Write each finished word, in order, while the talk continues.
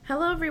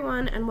Hello,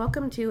 everyone, and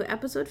welcome to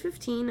episode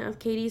 15 of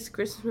Katie's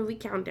Christmas Movie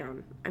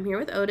Countdown. I'm here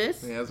with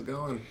Otis. Hey, how's it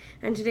going?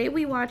 And today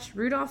we watched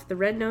Rudolph the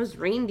Red-Nosed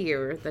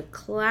Reindeer, the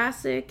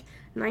classic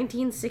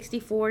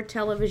 1964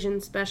 television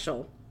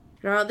special.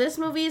 Now, this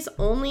movie is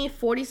only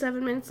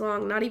 47 minutes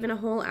long, not even a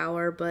whole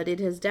hour, but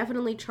it has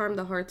definitely charmed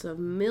the hearts of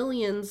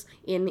millions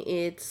in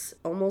its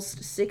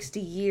almost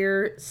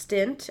 60-year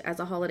stint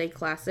as a holiday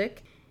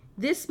classic.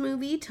 This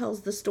movie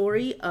tells the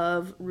story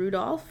of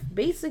Rudolph,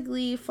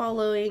 basically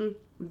following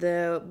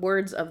the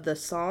words of the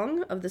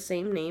song of the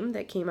same name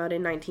that came out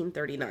in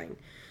 1939.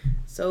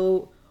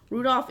 So,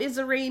 Rudolph is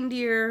a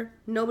reindeer.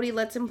 Nobody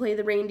lets him play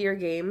the reindeer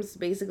games.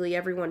 Basically,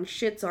 everyone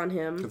shits on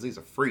him. Because he's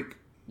a freak.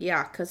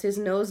 Yeah, because his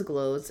nose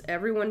glows.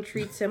 Everyone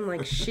treats him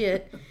like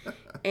shit.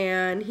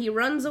 And he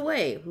runs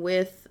away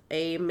with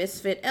a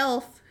misfit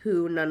elf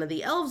who none of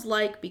the elves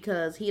like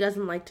because he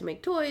doesn't like to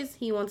make toys.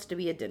 He wants to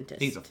be a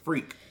dentist. He's a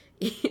freak.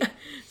 Yeah.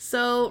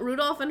 So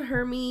Rudolph and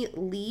Hermie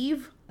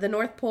leave the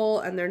North Pole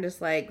and they're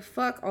just like,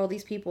 fuck all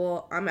these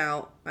people, I'm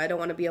out. I don't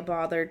want to be a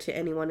bother to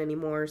anyone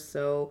anymore,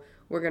 so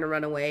we're going to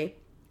run away.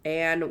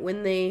 And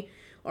when they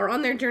are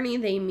on their journey,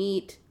 they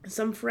meet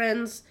some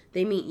friends.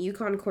 They meet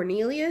Yukon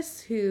Cornelius,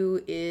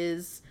 who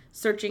is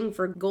searching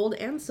for gold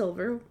and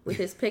silver with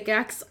his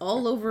pickaxe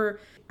all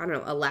over, I don't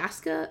know,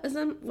 Alaska is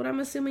what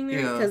I'm assuming there?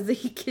 Yeah. Because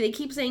they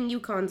keep saying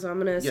Yukon, so I'm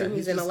going to assume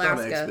he's in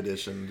Alaska. On an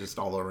expedition, just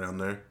all around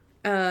there.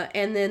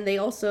 And then they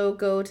also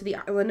go to the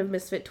Island of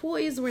Misfit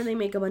Toys, where they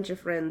make a bunch of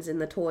friends in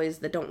the toys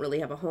that don't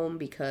really have a home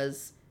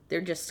because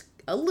they're just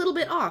a little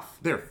bit off.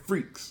 They're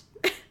freaks.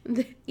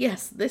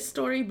 Yes, this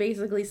story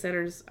basically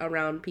centers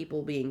around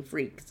people being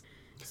freaks.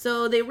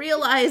 So they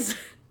realize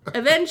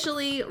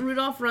eventually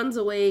Rudolph runs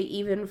away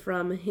even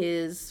from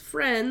his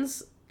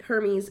friends,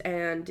 Hermes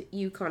and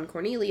Yukon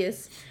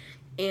Cornelius,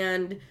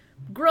 and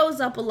grows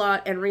up a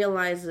lot and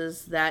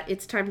realizes that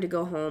it's time to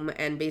go home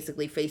and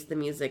basically face the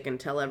music and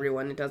tell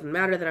everyone it doesn't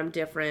matter that I'm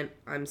different,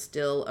 I'm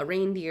still a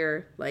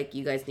reindeer, like,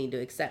 you guys need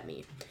to accept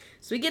me.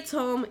 So he gets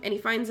home and he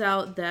finds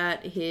out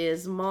that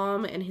his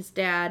mom and his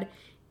dad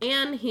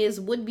and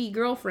his would-be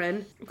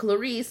girlfriend,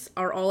 Clarice,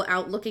 are all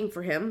out looking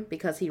for him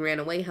because he ran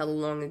away hella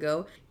long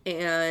ago,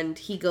 and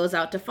he goes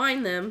out to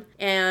find them,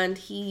 and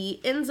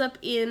he ends up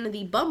in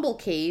the Bumble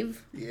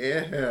Cave.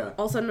 Yeah.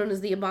 Also known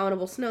as the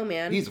Abominable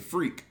Snowman. He's a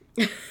freak.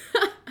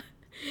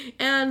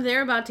 And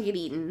they're about to get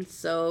eaten,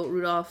 so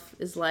Rudolph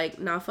is like,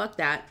 nah, fuck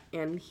that,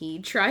 and he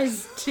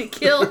tries to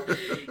kill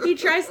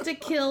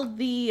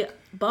the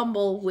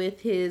Bumble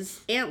with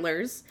his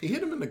antlers. He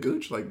hit him in the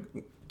gooch like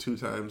 2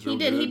 times. He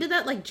did. Good. He did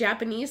that like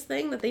Japanese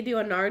thing that they do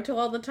on Naruto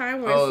all the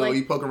time. Where it's like,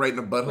 you poke him right in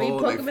the butthole. Where you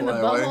poke him in the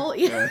butthole.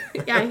 Yeah.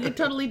 Yeah, he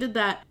totally did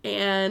that.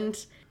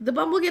 And the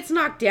Bumble gets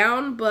knocked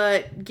down,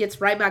 but gets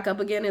right back up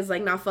again. Is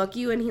like, nah, fuck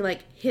you, and he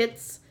like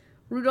hits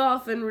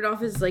Rudolph, and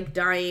Rudolph is like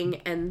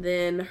dying, and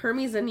then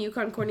Hermes and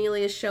Yukon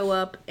Cornelius show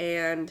up,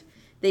 and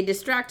they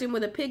distract him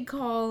with a pig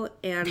call,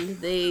 and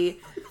they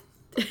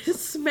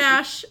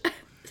smash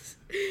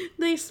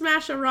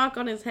a rock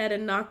on his head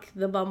and knock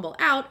the Bumble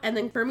out, and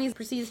then Hermes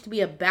proceeds to be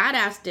a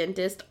badass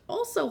dentist,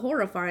 also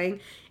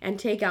horrifying, and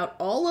take out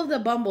all of the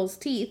Bumble's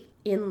teeth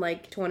in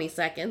like 20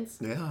 seconds.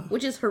 Yeah.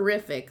 Which is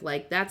horrific.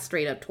 Like, that's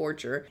straight up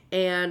torture.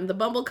 And the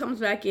Bumble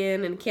comes back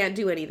in and can't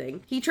do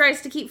anything. He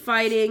tries to keep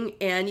fighting,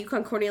 and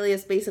Yukon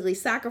Cornelius basically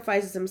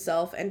sacrifices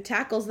himself and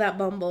tackles that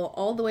Bumble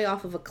all the way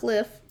off of a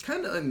cliff.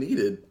 Kind of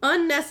unneeded.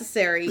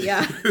 Unnecessary,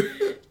 yeah.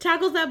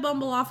 Tackles that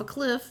Bumble off a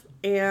cliff,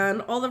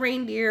 and all the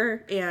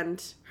reindeer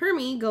and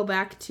Hermie go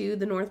back to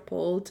the North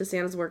Pole, to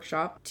Santa's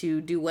workshop,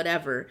 to do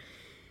whatever.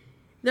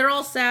 They're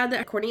all sad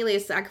that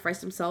Cornelius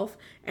sacrificed himself,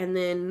 and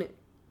then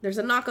there's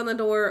a knock on the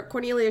door.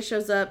 Cornelius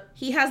shows up.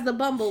 He has the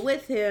Bumble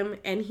with him,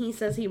 and he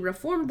says he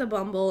reformed the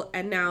Bumble,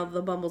 and now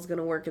the Bumble's going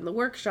to work in the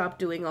workshop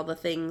doing all the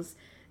things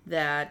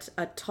that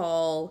a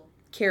tall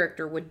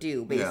character would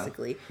do,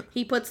 basically. Yeah.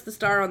 He puts the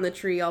star on the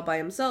tree all by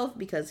himself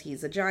because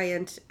he's a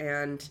giant,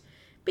 and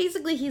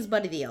basically he's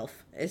Buddy the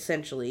Elf,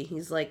 essentially.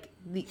 He's like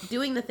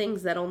doing the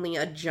things that only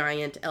a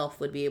giant elf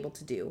would be able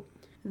to do.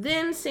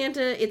 Then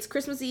it's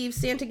Christmas Eve,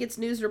 Santa gets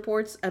news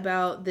reports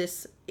about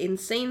this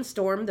insane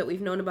storm that we've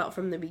known about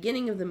from the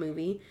beginning of the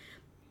movie,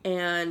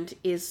 and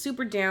is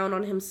super down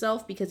on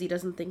himself because he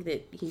doesn't think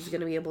that he's going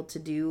to be able to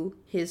do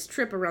his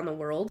trip around the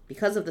world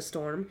because of the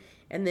storm.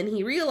 And then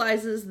he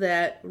realizes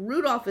that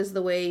Rudolph is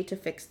the way to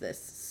fix this.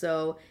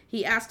 So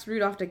he asks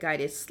Rudolph to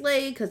guide his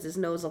sleigh because his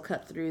nose will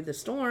cut through the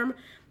storm.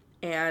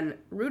 And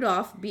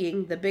Rudolph,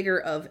 being the bigger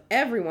of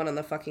everyone on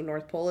the fucking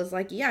North Pole, is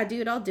like, yeah,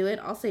 dude, I'll do it.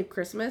 I'll save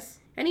Christmas.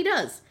 And he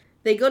does.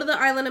 They go to the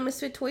Island of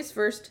Misfit Toys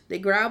first. They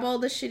grab all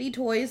the shitty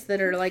toys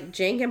that are, like,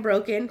 jank and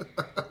broken.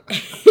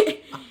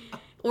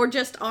 Or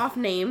just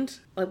off-named.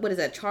 Like, what is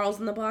that, Charles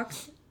in the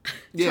Box?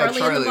 Yeah,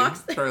 Charlie in the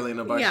Box? Charlie in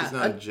the Box. Yeah, He's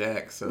not a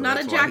Jack, so not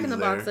that's a Jack why in the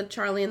he's Box, there. a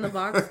Charlie in the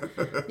Box.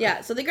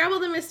 Yeah, so they grab all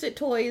the Misfit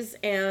toys,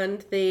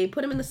 and they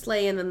put them in the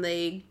sleigh, and then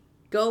they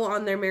go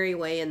on their merry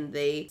way, and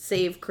they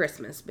save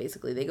Christmas,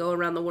 basically. They go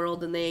around the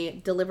world, and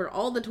they deliver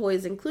all the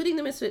toys, including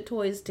the Misfit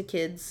toys, to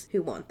kids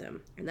who want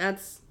them. And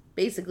that's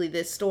basically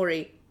this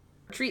story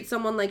treat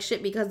someone like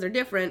shit because they're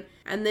different,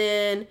 and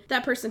then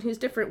that person who's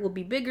different will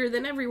be bigger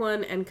than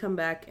everyone and come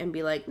back and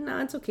be like,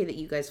 nah, it's okay that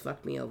you guys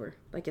fucked me over.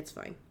 Like, it's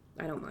fine.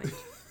 I don't mind.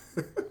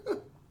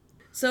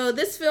 So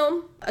this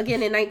film,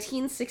 again, in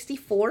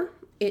 1964,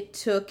 it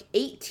took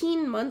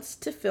 18 months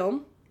to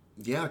film.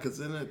 Yeah, because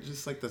then it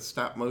just like the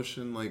stop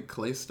motion, like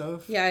clay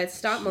stuff. Yeah, it's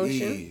stop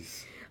motion.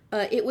 Jeez.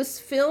 It was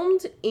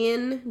filmed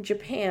in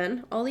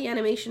Japan. All the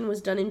animation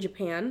was done in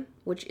Japan,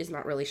 which is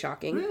not really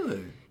shocking.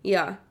 Really?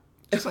 Yeah.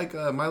 Just like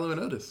Milo and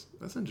Otis.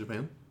 That's in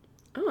Japan.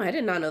 Oh, I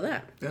did not know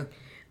that. Yeah.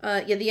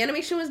 Yeah, the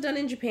animation was done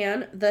in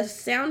Japan. The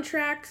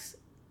soundtracks,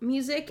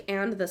 music,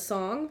 and the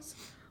songs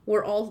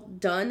were all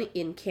done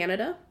in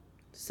Canada.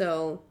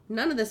 So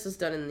none of this was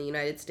done in the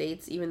United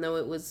States, even though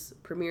it was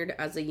premiered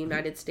as a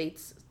United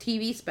States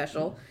TV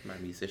special. My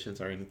musicians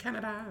are in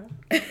Canada.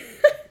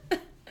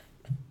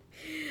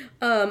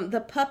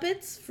 The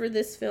puppets for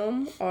this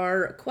film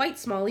are quite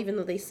small, even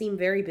though they seem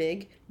very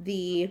big.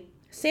 The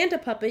Santa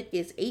puppet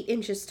is 8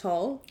 inches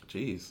tall.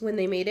 Jeez. When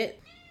they made it.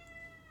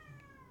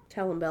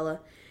 Tell him,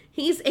 Bella.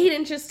 He's 8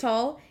 inches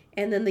tall,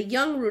 and then the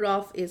young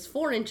Rudolph is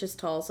 4 inches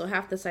tall, so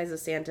half the size of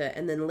Santa.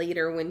 And then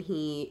later, when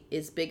he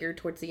is bigger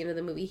towards the end of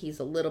the movie, he's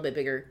a little bit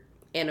bigger.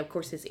 And of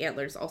course, his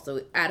antlers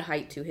also add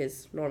height to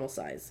his normal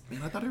size.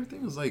 Man, I thought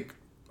everything was like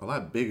a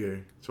lot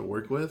bigger to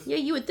work with. Yeah,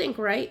 you would think,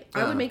 right?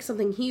 Yeah. I would make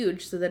something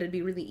huge so that it'd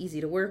be really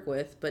easy to work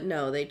with. But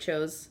no, they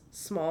chose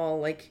small,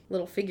 like,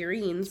 little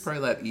figurines. It's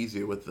probably a lot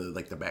easier with the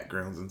like the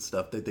backgrounds and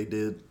stuff that they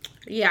did.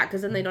 Yeah,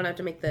 because then they don't have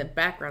to make the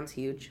backgrounds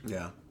huge.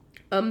 Yeah.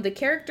 The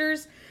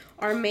characters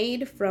are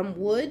made from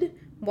wood,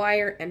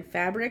 wire, and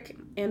fabric,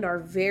 and are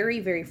very,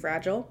 very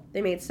fragile.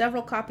 They made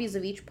several copies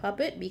of each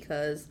puppet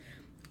because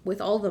with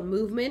all the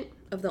movement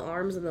of the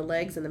arms and the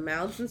legs and the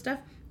mouths and stuff,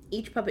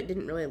 each puppet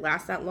didn't really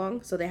last that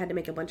long, so they had to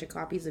make a bunch of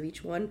copies of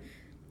each one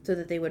so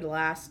that they would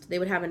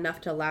have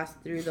enough to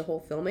last through the whole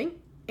filming.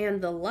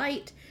 And the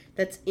light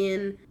that's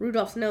in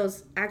Rudolph's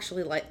nose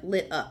actually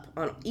lit up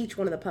on each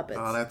one of the puppets.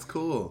 Oh, that's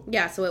cool.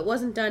 Yeah, so it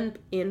wasn't done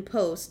in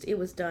post, it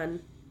was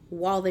done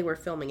while they were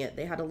filming it.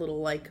 They had a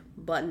little, like,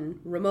 button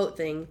remote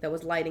thing that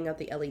was lighting up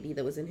the LED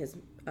that was in his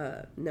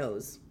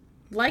nose.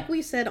 Like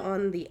we said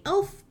on the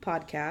Elf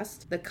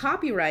podcast, the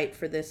copyright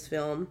for this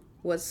film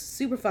was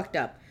super fucked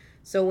up.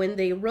 So when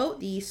they wrote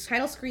the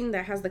title screen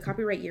that has the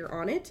copyright year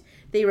on it,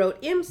 they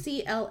wrote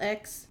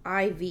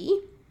MCLXIV,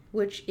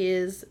 which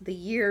is the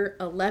year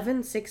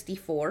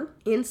 1164,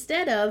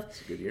 instead of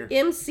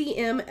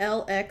MCMLXIV,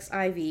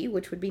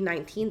 which would be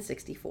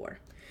 1964.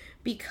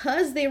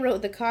 Because they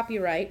wrote the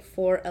copyright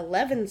for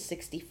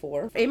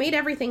 1164, it made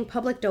everything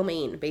public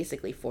domain,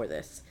 basically, for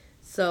this.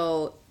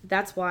 So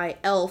that's why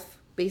Elf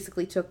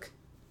basically took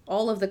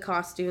all of the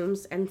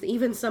costumes and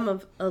even some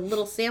of a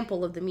little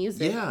sample of the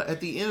music. Yeah, at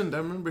the end, I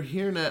remember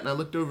hearing that, and I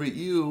looked over at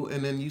you,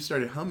 and then you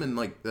started humming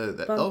like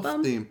the Elf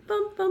theme.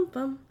 Bum, bum,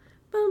 bum,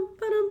 bum,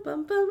 bum,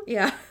 bum, bum.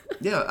 Yeah.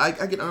 Yeah, I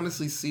can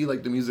honestly see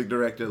like the music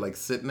director like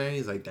sitting there.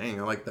 He's like, "Dang,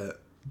 I like that."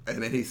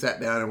 And then he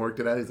sat down and worked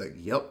it out. He's like,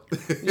 "Yep,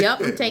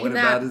 Yep, I'm taking Went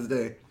that." about his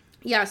day.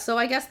 Yeah, so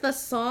I guess the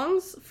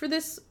songs for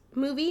this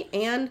movie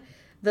and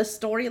the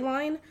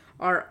storyline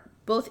are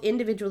both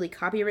individually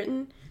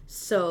copywritten.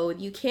 So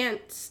you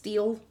can't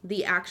steal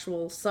the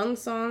actual sung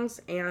songs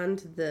and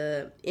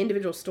the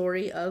individual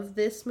story of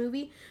this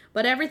movie.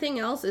 But everything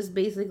else is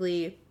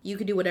basically, you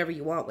could do whatever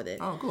you want with it.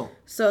 Oh, cool.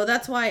 So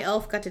that's why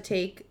Elf got to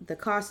take the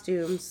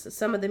costumes,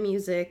 some of the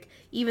music,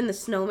 even the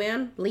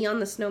snowman. Leon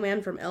the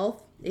Snowman from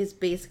Elf is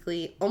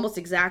basically almost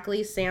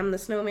exactly Sam the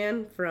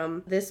Snowman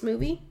from this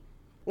movie.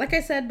 Like I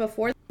said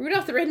before,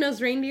 Rudolph the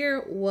Red-Nosed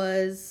Reindeer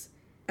was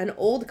an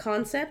old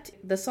concept.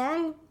 The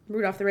song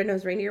Rudolph the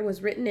Red-Nosed Reindeer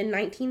was written in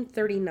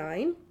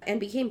 1939 and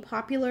became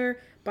popular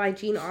by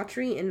Gene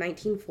Autry in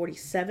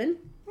 1947.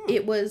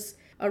 It was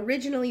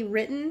originally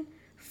written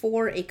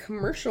for a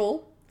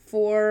commercial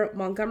for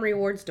Montgomery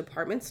Ward's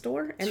department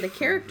store, and the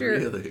character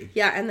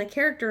and the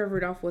character of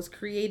Rudolph was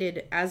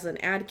created as an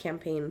ad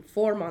campaign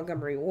for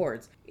Montgomery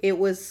Ward's. It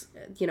was,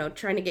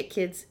 trying to get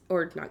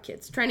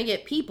trying to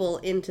get people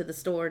into the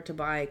store to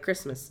buy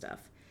Christmas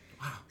stuff.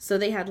 Wow. So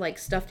they had like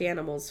stuffed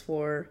animals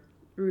for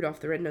Rudolph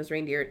the Red-Nosed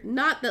Reindeer.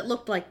 Not that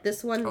looked like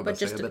this one, but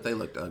just... but they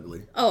looked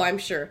ugly. Oh, I'm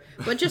sure.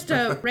 But just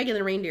a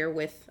regular reindeer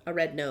with a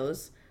red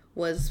nose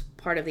was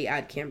part of the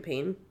ad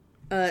campaign.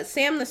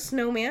 Sam the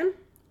Snowman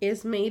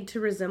is made to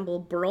resemble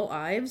Burl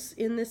Ives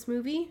in this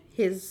movie.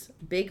 His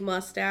big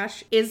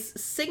mustache is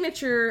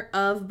signature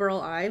of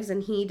Burl Ives,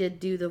 and he did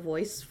do the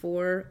voice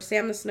for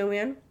Sam the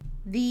Snowman.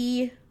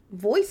 The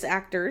voice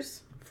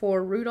actors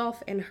for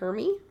Rudolph and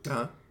Hermie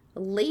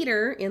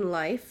later in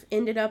life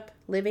ended up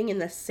living in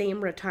the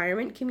same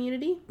retirement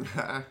community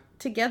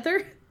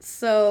together.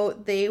 So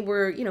they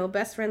were,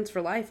 best friends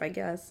for life, I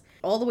guess.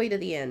 All the way to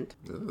the end.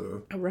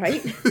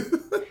 Right?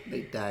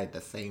 They died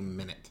the same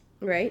minute.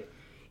 Right?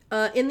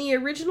 In the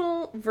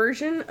original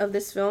version of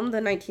this film, the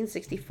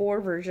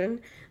 1964 version,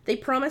 they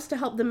promised to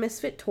help the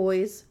Misfit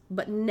Toys,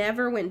 but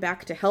never went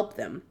back to help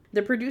them.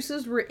 The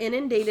producers were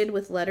inundated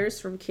with letters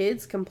from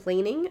kids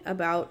complaining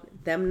about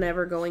them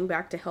never going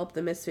back to help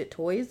the misfit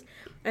toys,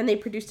 and they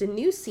produced a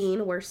new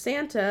scene where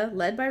Santa,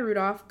 led by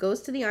Rudolph,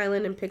 goes to the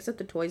island and picks up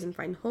the toys and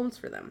finds homes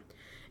for them.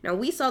 Now,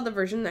 we saw the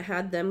version that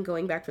had them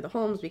going back for the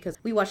homes because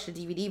we watched the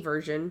DVD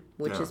version,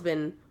 which has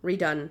been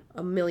redone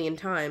a million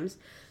times.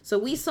 So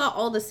we saw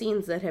all the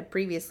scenes that had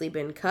previously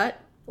been cut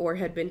or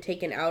had been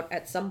taken out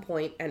at some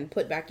point and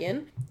put back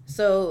in.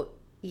 So,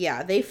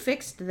 yeah, they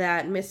fixed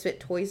that Misfit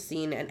Toys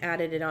scene and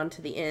added it on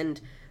to the end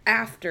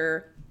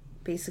after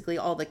basically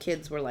all the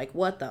kids were like,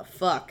 what the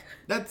fuck?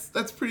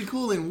 That's pretty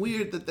cool and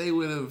weird that they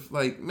would have,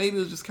 like, maybe it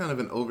was just kind of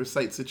an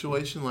oversight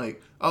situation.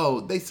 Like,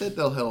 oh, they said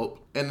they'll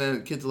help. And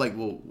then kids are like,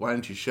 well, why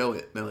didn't you show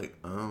it? And they're like,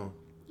 oh.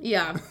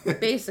 Yeah,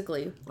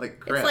 basically. Like,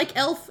 crap. It's like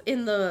Elf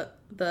in the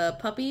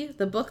puppy,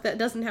 the book that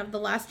doesn't have the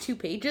last 2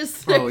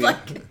 pages. Oh, yeah.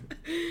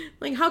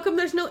 like, how come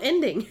there's no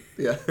ending?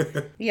 Yeah.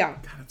 Yeah.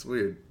 God, that's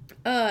weird.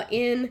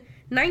 In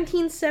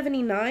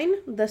 1979,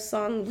 the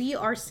song We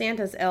Are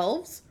Santa's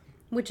Elves,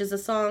 which is a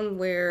song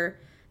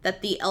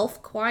that the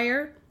elf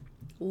choir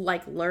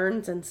like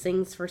learns and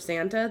sings for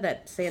Santa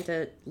that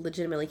Santa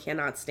legitimately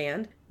cannot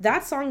stand.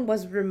 That song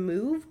was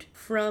removed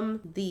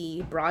from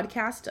the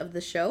broadcast of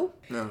the show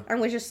and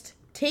was just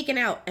taken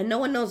out, and no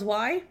one knows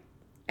why.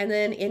 And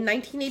then in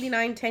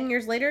 1989, 10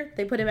 years later,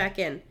 they put it back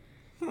in.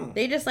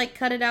 They just like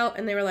cut it out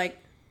and they were like,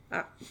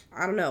 I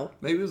don't know.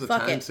 Maybe it was a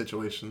time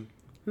situation.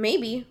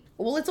 Maybe.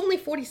 Well, it's only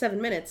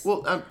 47 minutes.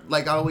 Well,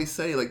 like I always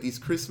say, like these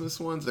Christmas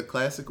ones, the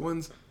classic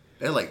ones,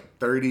 they're like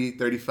 30,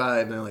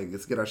 35, and they're like,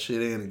 let's get our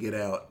shit in and get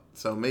out.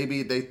 So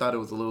maybe they thought it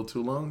was a little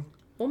too long.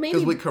 Well, maybe.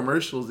 Because with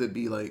commercials, it'd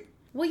be like...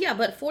 Well, yeah,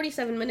 but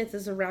 47 minutes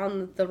is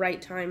around the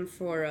right time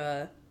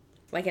for,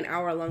 like, an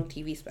hour-long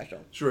TV special.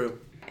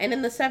 True. And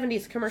in the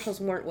 70s, commercials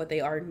weren't what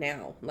they are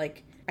now.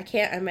 Like, I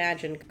can't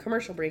imagine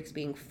commercial breaks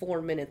being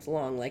 4 minutes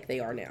long like they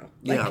are now.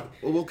 Like, yeah.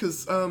 Well,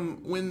 because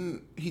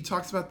when he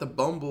talks about the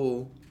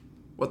Bumble,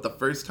 the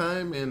first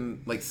time,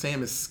 and, like,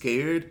 Sam is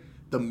scared,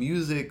 the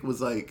music was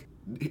like...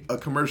 a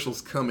commercial's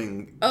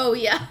coming. Oh,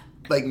 yeah.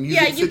 Like,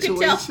 music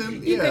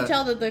situation. You could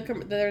tell that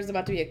there was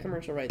about to be a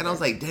commercial right there. And I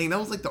was like, dang, that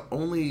was like the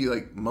only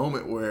like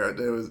moment where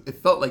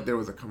it felt like there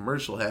was a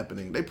commercial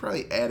happening. They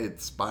probably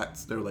added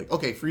spots. They were like,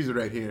 okay, freeze it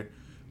right here.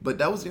 But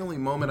that was the only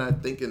moment I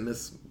think in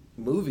this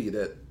movie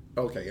that,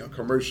 okay, a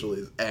commercial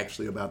is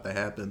actually about to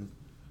happen.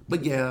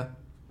 But yeah,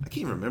 I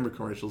can't remember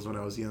commercials when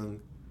I was young.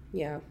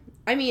 Yeah.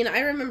 I mean, I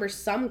remember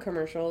some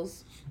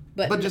commercials,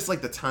 but just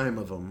like the time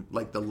of them,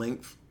 like the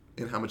length.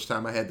 And how much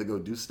time I had to go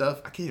do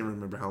stuff. I can't even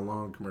remember how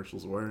long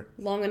commercials were.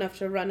 Long enough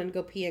to run and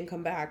go pee and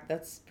come back.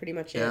 That's pretty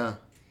much it. Yeah.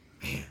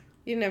 Man.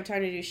 You didn't have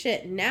time to do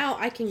shit. Now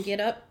I can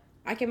get up,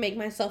 I can make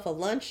myself a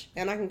lunch,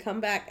 and I can come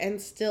back and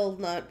still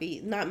not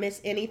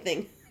miss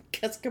anything.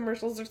 Because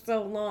commercials are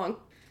so long.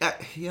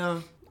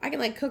 Yeah. I can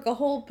like cook a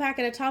whole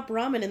packet of Top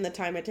Ramen in the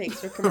time it takes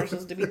for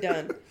commercials to be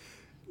done.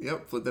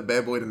 Yep, flip that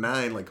bad boy to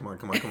 9. Like, come on.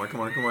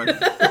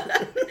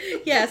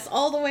 Yes,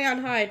 all the way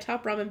on high.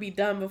 Top Ramen be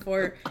done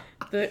before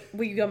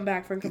we come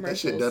back from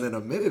commercials. Get that shit done in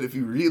a minute if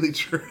you really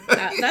try.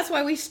 That's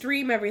why we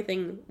stream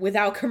everything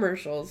without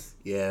commercials.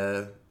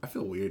 Yeah, I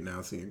feel weird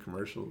now seeing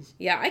commercials.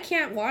 Yeah, I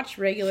can't watch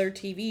regular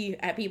TV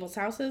at people's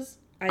houses.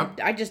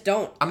 I just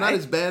don't. I'm not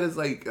as bad as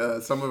like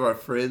some of our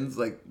friends.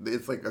 Like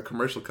it's like a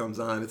commercial comes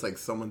on. It's like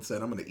someone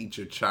said, "I'm gonna eat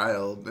your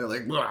child." They're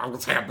like,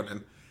 "What's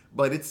happening?"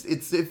 But it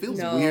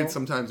feels weird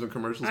sometimes when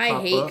commercials pop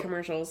up. I hate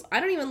commercials. I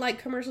don't even like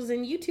commercials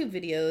in YouTube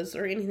videos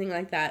or anything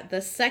like that. The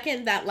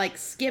second that like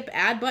skip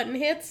ad button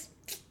hits,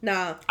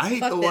 nah. I hate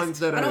the ones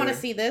that I don't want to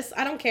see this.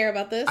 I don't care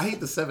about this. I hate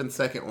the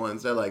 7-second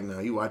ones. They're like, no,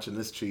 you watching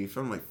this, Chief.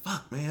 I'm like,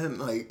 fuck, man.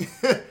 Like,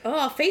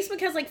 oh, Facebook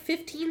has like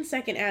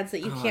 15-second ads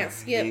that you can't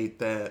skip. I hate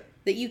that.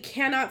 That you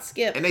cannot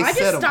skip. And I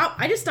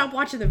just stopped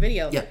watching the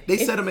video. Yeah, they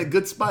set them at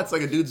good spots.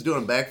 Like a dude's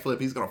doing a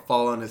backflip, he's gonna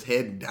fall on his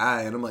head and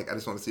die. And I'm like, I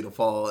just want to see the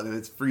fall, and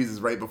it freezes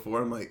right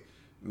before. I'm like,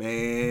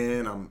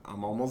 man,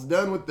 I'm almost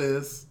done with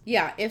this.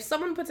 Yeah, if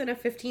someone puts in a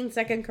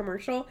 15-second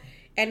commercial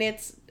and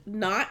it's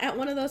not at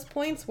one of those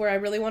points where I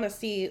really want to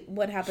see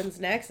what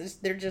happens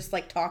next, they're just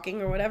like talking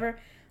or whatever,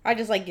 I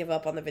just like give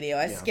up on the video.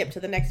 I skip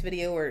to the next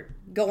video or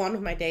go on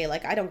with my day.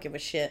 Like, I don't give a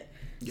shit.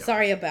 Yeah.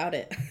 Sorry about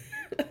it.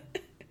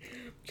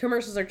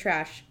 Commercials are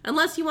trash.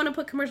 Unless you want to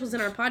put commercials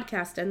in our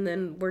podcast, and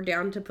then we're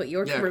down to put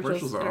your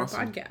commercials in our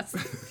podcast.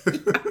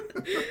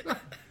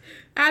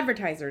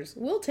 Advertisers,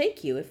 we'll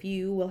take you if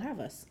you will have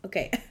us.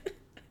 Okay.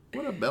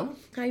 What up, Bella?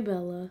 Hi,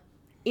 Bella.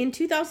 In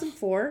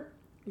 2004,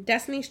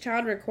 Destiny's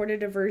Child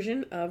recorded a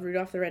version of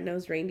Rudolph the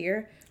Red-Nosed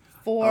Reindeer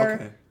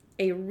for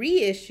a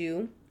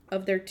reissue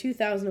of their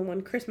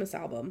 2001 Christmas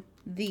album.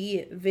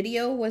 The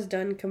video was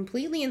done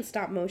completely in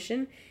stop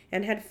motion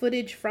and had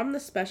footage from the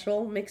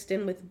special mixed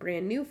in with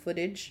brand new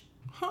footage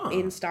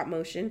in stop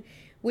motion,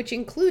 which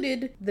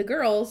included the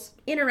girls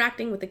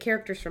interacting with the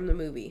characters from the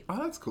movie.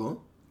 Oh, that's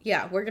cool.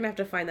 Yeah, we're going to have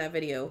to find that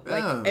video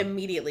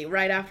immediately,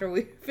 right after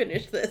we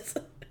finish this.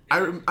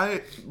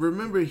 I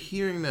remember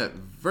hearing that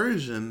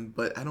version,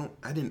 but I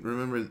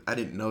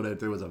didn't know that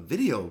there was a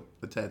video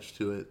attached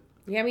to it.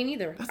 Yeah, me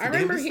neither. That's the I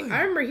remember damnedest thing. I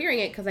remember hearing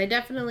it because I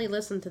definitely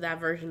listened to that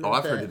version Oh,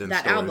 of I've heard it in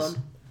that stores.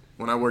 album.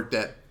 When I worked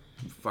at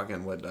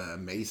fucking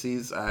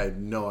Macy's, I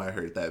know I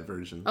heard that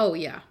version. Oh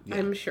yeah, Yeah,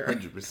 I'm sure.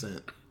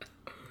 100%.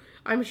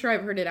 I'm sure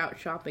I've heard it out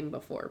shopping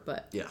before,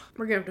 but Yeah.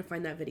 we're gonna have to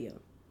find that video.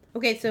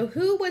 Okay, so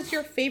who was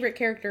your favorite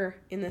character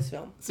in this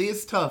film? See,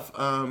 it's tough.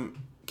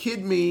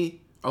 Kid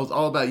me, I was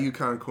all about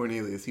Yukon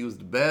Cornelius. He was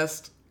the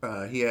best.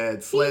 He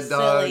had sled He's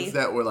dogs silly.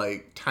 that were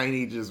like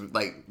tiny, just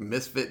like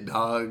misfit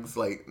dogs,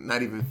 like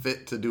not even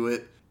fit to do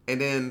it. And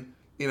then,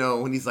 you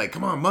know, when he's like,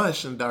 come on,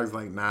 mush, and the dog's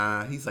like,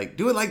 nah. He's like,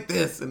 do it like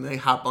this. And they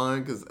hop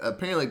on because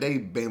apparently they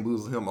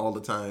bamboozle him all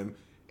the time.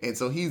 And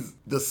so he's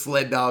the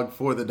sled dog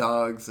for the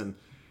dogs. And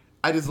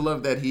I just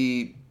love that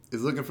he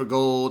is looking for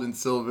gold and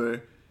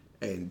silver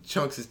and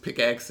chunks his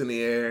pickaxe in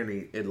the air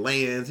and it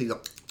lands. He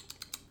goes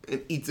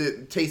and eats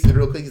it, tastes it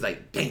real quick. He's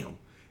like, damn.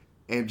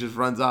 And just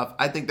runs off.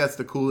 I think that's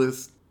the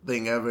coolest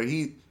thing ever.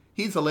 He's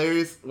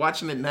hilarious.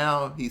 Watching it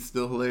now, he's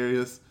still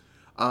hilarious.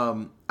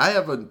 I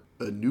have a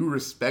new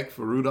respect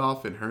for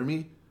Rudolph and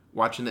Hermie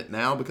watching it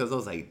now because I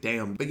was like,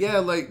 damn. But yeah,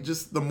 like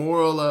just the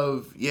moral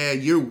of, yeah,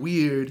 you're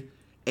weird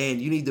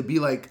and you need to be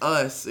like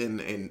us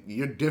and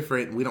you're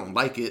different and we don't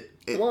like it.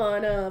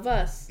 One of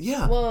us.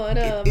 Yeah. One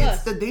of it's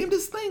us. the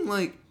damnedest thing.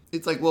 Like,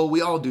 it's like, well,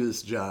 we all do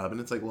this job. And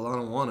it's like, well, I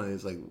don't want to.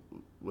 It's like,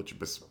 what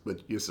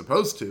you're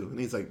supposed to. And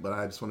he's like, but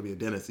I just want to be a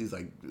dentist. He's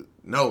like,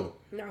 no.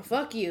 No,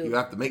 fuck you. You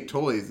have to make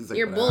toys. He's like,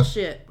 You're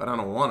bullshit. But I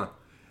don't want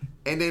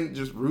to. And then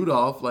just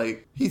Rudolph,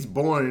 like, he's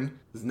born,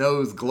 his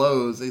nose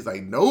glows. He's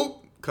like,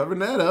 nope, covering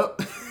that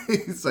up.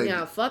 He's like,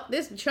 yeah, fuck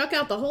this. Chuck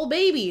out the whole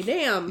baby.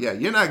 Damn. yeah,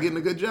 you're not getting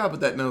a good job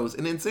with that nose.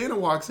 And then Santa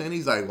walks in.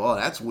 He's like, well,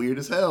 that's weird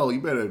as hell. You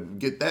better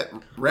get that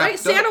wrapped Right, up.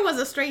 Santa was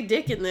a straight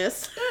dick in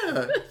this.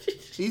 Yeah.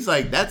 He's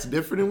like, that's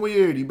different and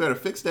weird. You better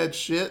fix that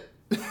shit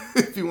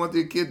if you want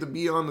your kid to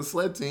be on the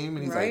sled team.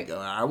 And he's Right. like,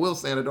 I will,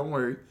 Santa, don't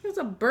worry. It's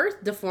a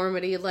birth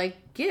deformity.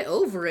 Like, get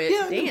over it.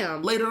 Yeah, then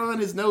Damn. later on,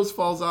 his nose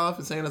falls off,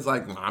 and Santa's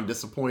like, I'm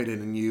disappointed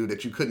in you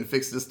that you couldn't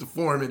fix this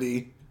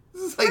deformity.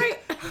 It's like, Right.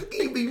 how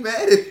can you be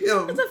mad at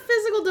him? It's a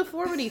physical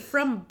deformity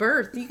from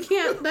birth. You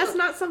can't, that's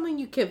not something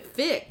you can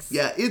fix.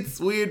 Yeah, it's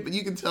weird, but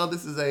you can tell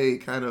this is a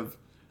kind of,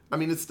 I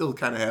mean, it still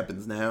kind of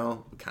happens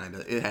now. Kind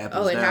of, it happens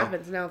now. Oh, it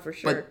happens now for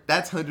sure. But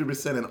that's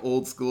 100% an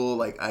old school,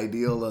 like,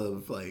 ideal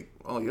of, like,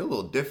 oh, you're a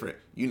little different.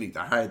 You need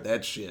to hide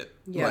that shit.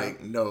 Yeah.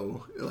 Like,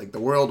 no. Like, the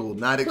world will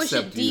not Push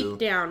accept it deep you.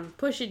 down.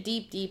 Push it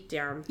deep, deep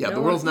down. Yeah, No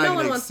the world's one- not no going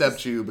one to wants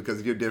accept you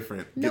because you're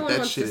different. No Get one that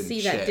wants shit to in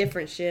see check. that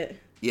different shit.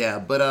 Yeah,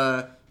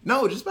 but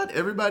no, just about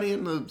everybody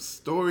in the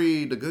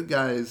story, the good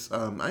guys,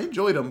 I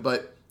enjoyed them,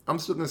 but I'm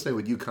still gonna stay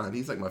with Yukon.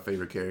 He's like my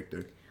favorite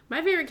character.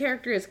 My favorite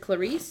character is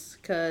Clarice,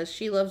 because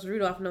she loves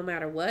Rudolph no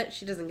matter what.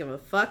 She doesn't give a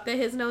fuck that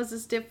his nose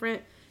is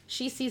different.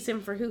 She sees him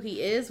for who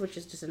he is, which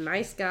is just a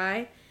nice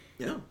guy.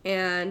 Yeah.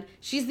 And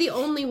she's the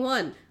only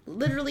one.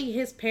 Literally,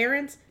 his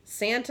parents,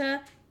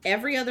 Santa,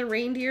 every other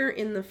reindeer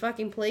in the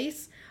fucking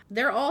place,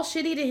 they're all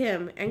shitty to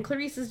him. And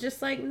Clarice is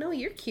just like, no,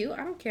 you're cute. I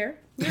don't care.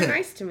 You're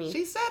nice to me.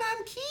 She said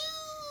I'm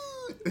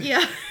cute.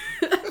 Yeah.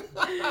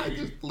 I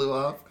just flew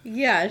off.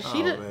 Yeah,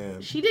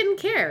 Man. she didn't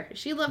care.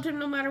 She loved him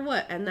no matter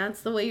what, and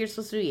that's the way you're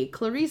supposed to be.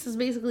 Clarice is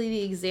basically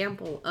the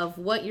example of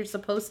what you're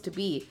supposed to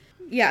be.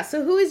 Yeah,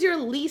 so who is your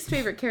least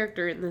favorite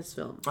character in this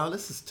film? Oh,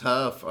 this is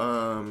tough.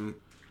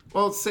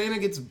 Well, Santa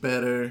gets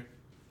better.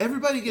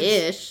 Everybody gets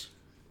Ish.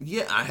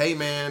 Yeah, hey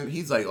man,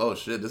 he's like, oh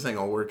shit, this ain't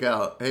gonna work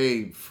out.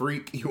 Hey,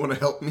 freak, you wanna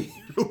help me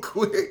real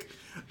quick?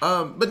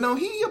 But no,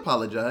 he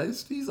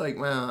apologized. He's like,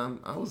 well,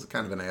 I was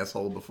kind of an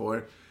asshole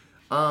before.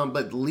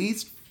 But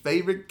least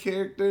favorite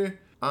character,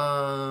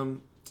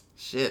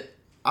 shit,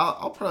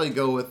 I'll probably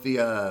go with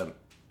the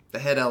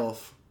head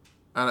elf.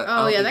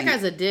 Oh yeah, that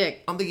guy's a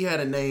dick. I don't think he had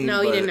a name.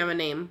 No, he didn't have a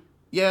name.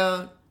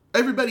 Yeah,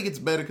 everybody gets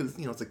better because,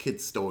 you know, it's a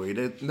kid's story.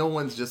 No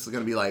one's just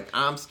going to be like,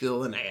 I'm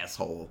still an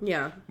asshole.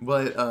 Yeah.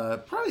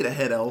 But probably the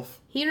head elf.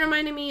 He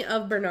reminded me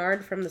of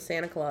Bernard from the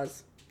Santa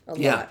Claus a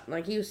Yeah. lot.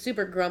 Like, he was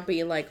super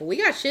grumpy, like, we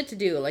got shit to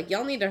do. Like,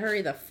 y'all need to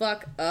hurry the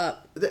fuck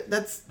up.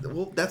 That's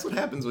what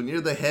happens when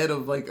you're the head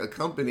of, like, a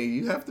company.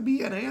 You have to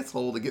be an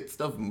asshole to get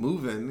stuff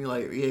moving. You're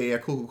like, yeah,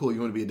 cool. You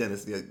want to be a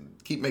dentist? Yeah,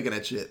 keep making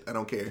that shit. I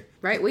don't care.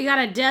 Right? We got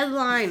a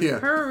deadline. Yeah.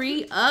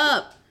 Hurry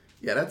up.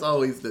 Yeah, that's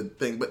always the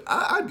thing. But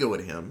I'd go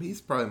with him. He's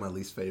probably my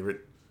least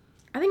favorite.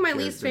 I think my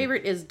Character. least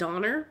favorite is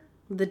Donner,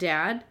 the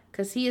dad,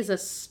 because he is a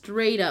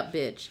straight up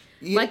bitch.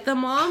 Yeah. Like the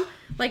mom,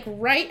 like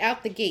right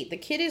out the gate. The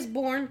kid is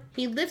born,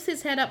 he lifts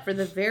his head up for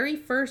the very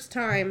first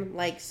time,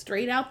 like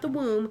straight out the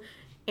womb,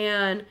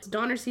 and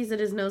Donner sees that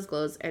his nose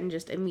glows and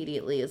just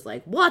immediately is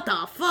like, what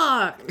the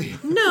fuck?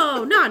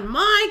 No, not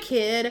my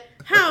kid.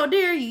 How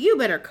dare you? You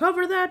better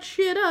cover that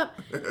shit up.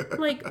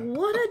 Like,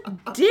 what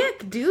a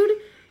dick, dude.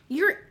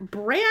 Your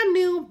brand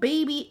new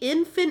baby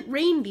infant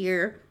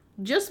reindeer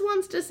just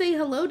wants to say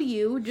hello to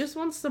you, just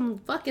wants some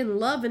fucking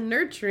love and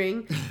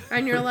nurturing,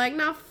 and you're like,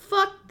 nah,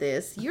 fuck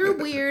this. You're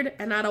weird,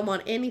 and I don't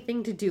want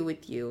anything to do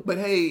with you. But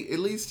hey, at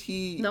least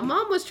he... The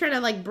mom was trying to,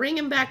 like, bring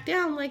him back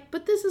down, like,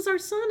 but this is our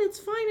son, it's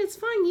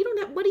fine. You don't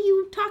have, what are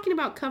you talking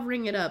about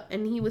covering it up?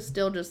 And he was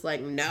still just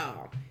like,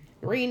 no.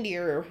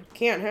 reindeer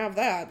can't have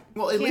that.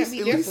 Well, at least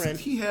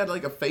he had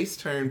like a face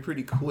turn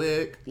pretty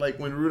quick. Like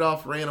when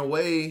Rudolph ran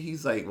away,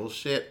 he's like, well,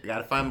 shit, I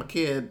gotta find my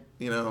kid.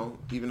 You know,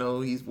 even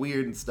though he's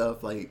weird and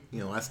stuff, like, you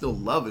know, I still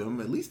love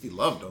him. At least he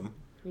loved him.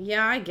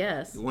 Yeah, I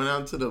guess. He went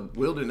out to the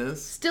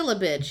wilderness. Still a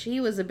bitch. He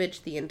was a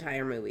bitch the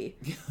entire movie.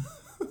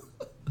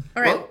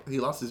 All right. Well, he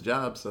lost his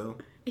job, so.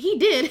 He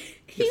did.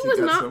 He was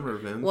got not. Some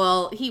revenge.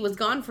 Well, he was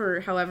gone for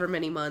however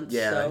many months.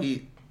 Yeah, so.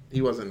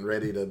 he wasn't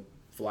ready to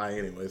fly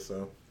anyway,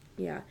 so.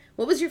 Yeah.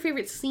 What was your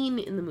favorite scene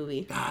in the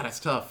movie? God,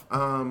 that's tough.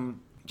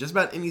 Just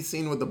about any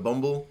scene with the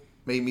Bumble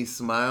made me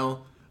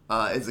smile.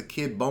 As a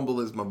kid, Bumble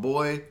is my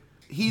boy.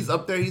 He's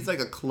up there. He's like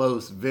a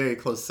very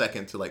close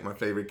second to like my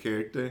favorite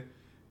character.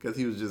 Because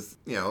he was just,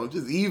 you know,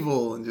 just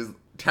evil and just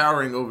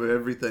towering over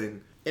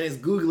everything. And his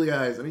googly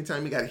eyes,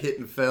 anytime he got hit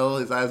and fell,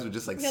 his eyes would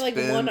just like spin. Like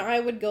one eye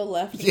would go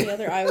left and the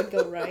other eye would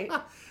go right.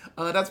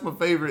 That's my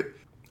favorite.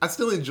 I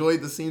still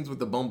enjoyed the scenes with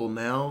the Bumble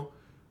now.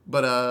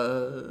 But,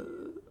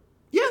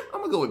 yeah,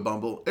 I'm going to go with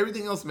Bumble.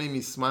 Everything else made me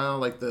smile.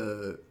 Like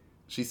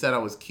she said I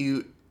was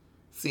cute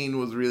scene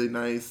was really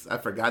nice. I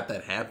forgot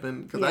that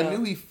happened. Because I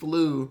knew he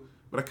flew,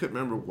 but I couldn't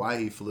remember why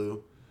he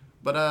flew.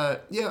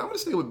 But, yeah, I'm going to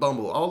stay with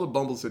Bumble. All the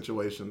Bumble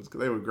situations,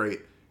 because they were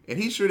great. And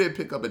he sure did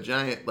pick up a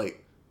giant,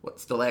 like,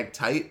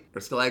 stalactite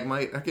or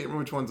stalagmite? I can't remember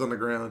which one's on the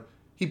ground.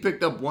 He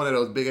picked up one of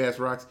those big-ass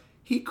rocks.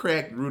 He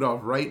cracked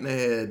Rudolph right in the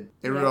head.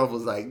 And Rudolph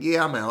was like,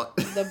 yeah, I'm out.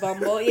 The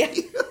Bumble, yeah.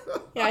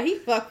 Yeah, he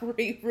fucked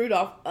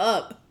Rudolph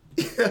up.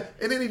 Yeah.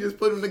 And then he just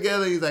put them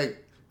together. He's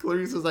like,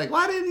 Clarice was like,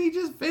 why didn't he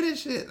just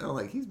finish it? And I'm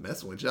like, he's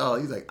messing with y'all.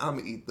 He's like, I'm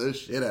going to eat the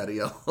shit out of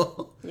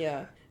y'all.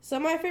 Yeah. So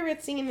my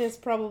favorite scene is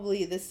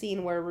probably the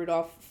scene where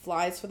Rudolph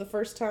flies for the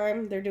first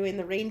time. They're doing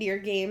the reindeer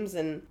games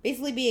and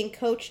basically being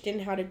coached in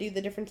how to do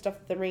the different stuff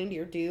that the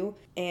reindeer do.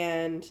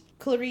 And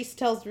Clarice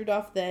tells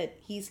Rudolph that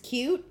he's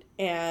cute,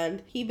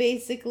 and he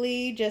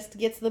basically just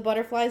gets the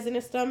butterflies in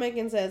his stomach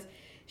and says,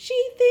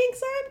 she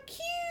thinks I'm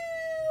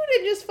cute,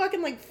 and just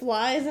fucking like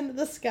flies into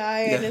the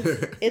sky,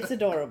 and it's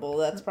adorable.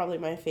 That's probably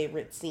my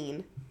favorite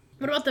scene.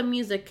 What about the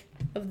music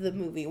of the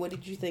movie? What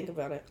did you think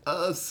about it?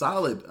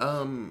 Solid.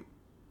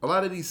 A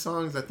lot of these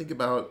songs I think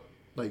about,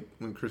 like,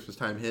 when Christmas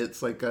time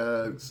hits, like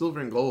Silver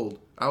and Gold.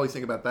 I always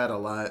think about that a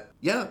lot.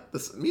 Yeah,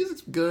 the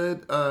music's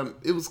good.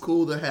 It was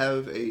cool to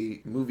have a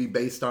movie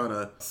based on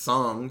a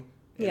song.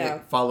 And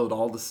it followed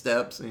all the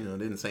steps. You know,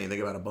 didn't say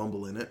anything about a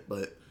Bumble in it,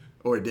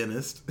 or a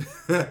dentist.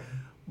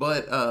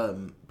 But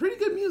pretty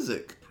good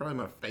music. Probably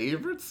my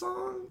favorite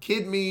song.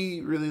 Kid Me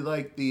really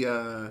liked the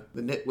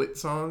Nitwit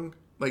song.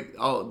 Like,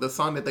 the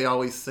song that they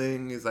always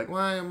sing is like,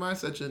 why am I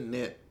such a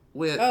nitwit?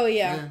 Oh,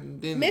 yeah.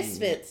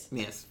 Misfits.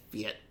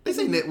 Misfit. They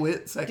say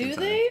nitwit second time.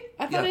 Do they?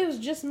 I thought it was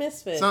just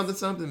Misfits.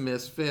 Something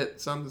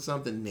misfit.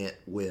 Something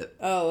nitwit.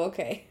 Oh,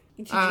 okay.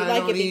 Did you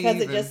like it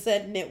because it just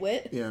said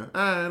nitwit? Yeah.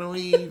 I don't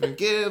even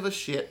give a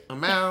shit.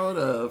 I'm out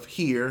of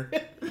here.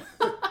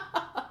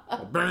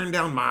 I'll burn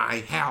down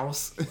my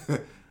house.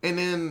 And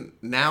then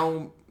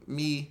Now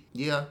Me,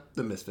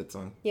 the Misfit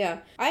song. Yeah.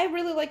 I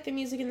really like the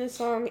music in this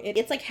song.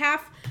 It's like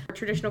half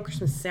traditional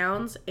Christmas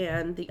sounds,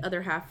 and the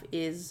other half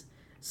is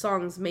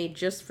songs made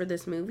just for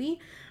this movie.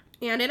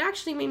 And it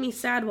actually made me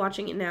sad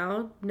watching it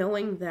now,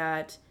 knowing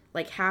that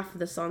like half of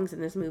the songs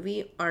in this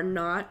movie are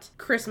not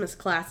Christmas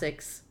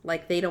classics.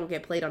 Like, they don't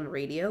get played on the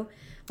radio.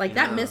 Like,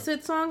 that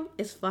Misfit song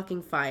is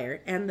fucking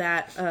fire. And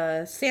that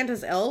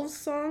Santa's Elves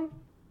song,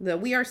 the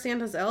We Are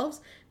Santa's Elves,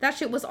 that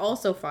shit was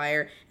also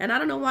fire. And I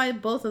don't know why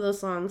both of those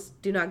songs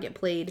do not get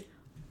played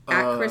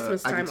at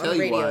Christmas time on the radio.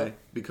 I can tell you why.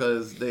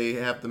 Because they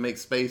have to make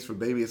space for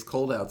Baby It's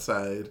Cold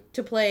Outside.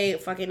 To play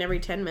fucking every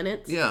 10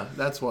 minutes? Yeah,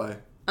 that's why.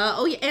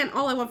 Oh, yeah, and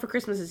All I Want for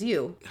Christmas Is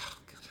You.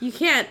 You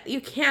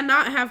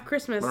cannot have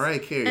Christmas Mariah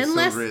Carey's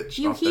unless so rich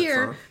you off hear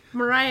that song.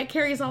 Mariah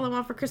Carey's All I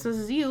Want for Christmas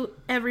Is You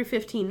every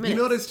 15 minutes.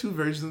 You know there's two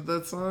versions of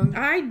that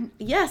song?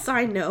 Yes,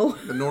 I know.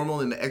 The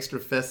normal and the extra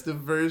festive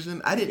version.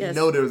 I didn't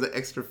know there was an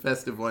extra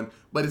festive one,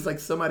 but it's like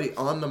somebody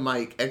on the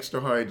mic extra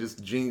hard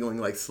just jingling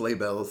like sleigh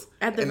bells.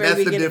 At the and very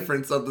that's beginning. the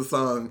difference of the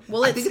song.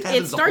 Well, I think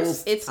it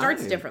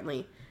starts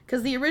differently.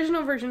 Because the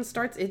original version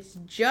it's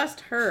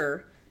just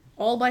her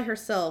all by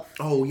herself.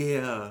 Oh,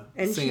 yeah.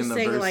 And she's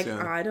saying, like,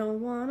 I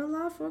don't want a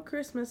lot for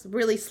Christmas.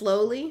 Really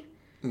slowly.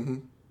 Mm-hmm.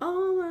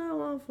 All I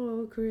want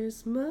for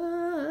Christmas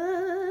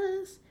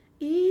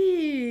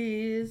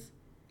is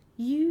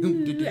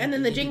you. And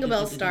then the jingle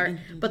bells start.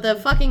 But the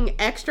fucking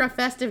extra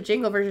festive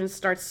jingle version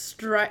starts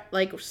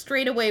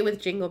straight away with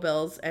jingle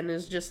bells. And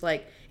is just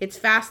like, it's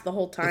fast the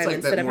whole time like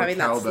instead of having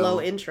that slow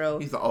intro.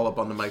 He's all up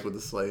on the mic with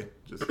the sleigh.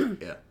 Just,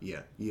 yeah.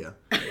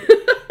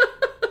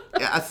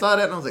 Yeah, I saw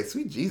that and I was like,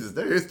 sweet Jesus,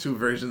 there is two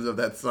versions of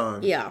that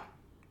song. Yeah.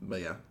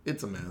 But yeah,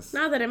 it's a mess.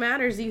 Not that it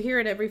matters. You hear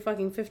it every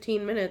fucking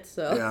 15 minutes,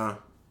 so. Yeah,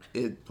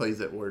 it plays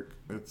at work.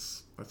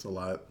 That's a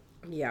lot.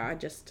 Yeah, I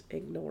just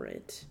ignore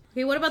it.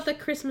 Okay, what about the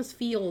Christmas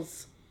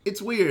feels?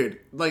 It's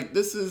weird. Like,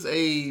 this is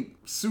a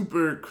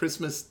super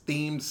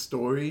Christmas-themed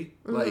story.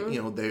 Mm-hmm. Like,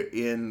 you know, they're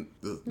in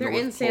the They're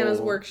in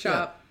Santa's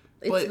workshop.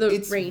 Yeah.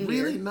 It's the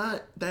reindeer. Really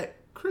not that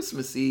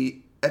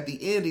Christmassy. At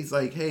the end, he's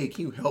like, hey,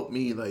 can you help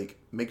me, like,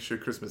 make sure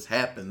Christmas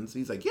happens.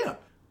 He's like, yeah.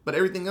 But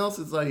everything else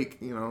is like,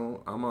 you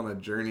know, I'm on a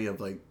journey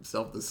of like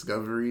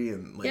self-discovery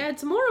and like... Yeah,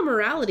 it's more a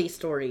morality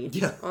story,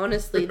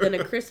 honestly, than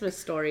a Christmas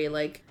story.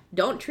 Like,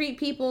 don't treat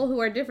people who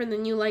are different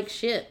than you like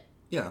shit.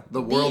 Yeah,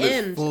 the world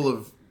is full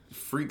of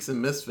freaks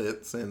and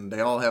misfits, and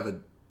they all have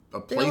a place in the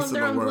world. They all have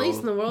their own place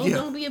in the world. Yeah.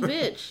 Don't be a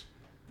bitch.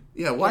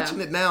 Yeah,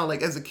 watching it now,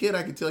 like, as a kid,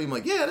 I could tell you, I'm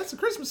like, yeah, that's a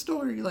Christmas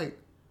story. Like,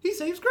 he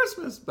saves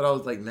Christmas. But I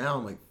was like, now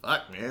I'm like,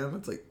 fuck, man.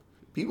 It's like...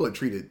 People are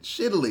treated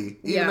shittily,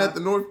 even at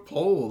the North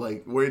Pole,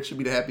 like, where it should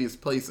be the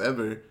happiest place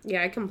ever.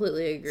 Yeah, I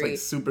completely agree. It's like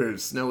super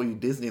snowy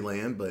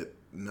Disneyland, but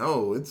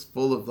no, it's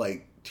full of,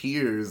 like,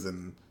 tears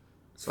and...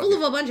 It's full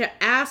of a bunch of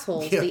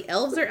assholes. Yeah. The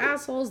elves are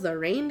assholes, the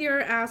reindeer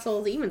are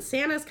assholes, even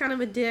Santa's kind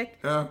of a dick.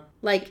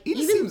 Like, he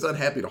just seems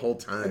unhappy the whole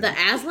time. The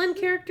Aslan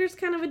character's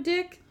kind of a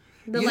dick.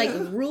 The, like,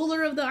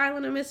 ruler of the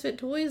Island of Misfit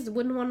Toys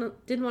didn't want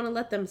to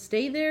let them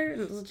stay there.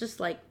 And it was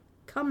just like...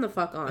 Come the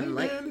fuck on. Hey,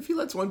 like, man, if he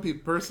lets one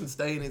person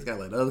stay and he's got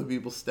to let other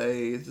people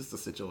stay, it's just a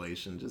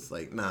situation. Just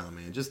like, nah,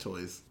 man, just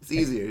toys. It's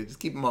easier. Just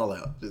keep them all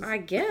out. I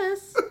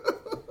guess.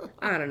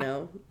 I don't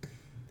know.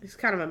 It's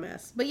kind of a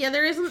mess. But yeah,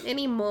 there isn't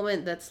any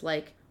moment that's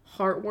like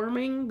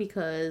heartwarming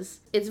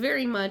because it's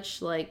very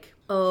much like,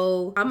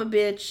 oh, I'm a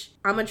bitch.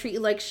 I'm going to treat you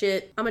like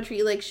shit. I'm going to treat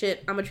you like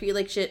shit. I'm going to treat you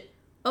like shit.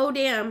 Oh,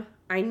 damn.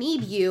 I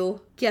need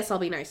you. Guess I'll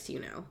be nice to you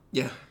now.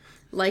 Yeah.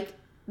 Like...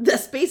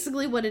 That's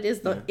basically what it is,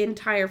 the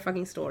entire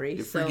fucking story.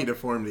 Your freaky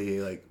deformity,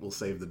 like, will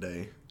save the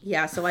day.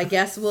 Yeah, so I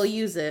guess we'll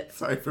use it.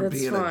 Sorry for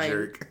being a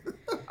jerk.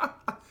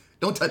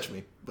 Don't touch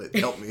me, but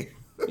help me.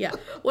 Yeah.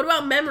 What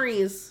about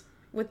memories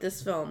with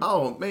this film?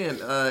 Oh, man.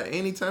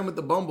 Anytime with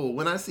the Bumble.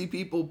 When I see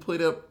people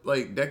put up,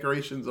 like,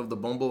 decorations of the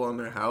Bumble on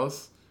their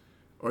house,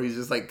 or he's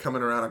just, like,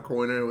 coming around a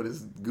corner with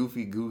his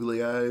goofy,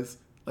 googly eyes,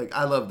 like,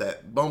 I love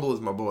that. Bumble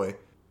is my boy.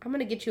 I'm going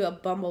to get you a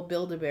Bumble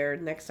Build-A-Bear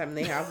next time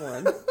they have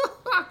one.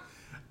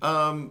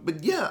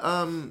 But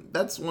yeah,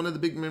 that's one of the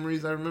big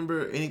memories I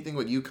remember. Anything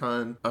with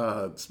Yukon,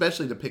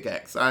 especially the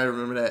pickaxe. I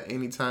remember that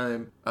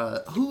anytime.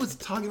 Who was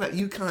talking about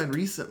Yukon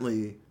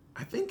recently?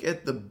 I think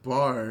at the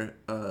bar,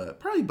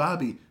 probably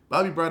Bobby.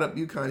 Bobby brought up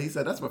Yukon. He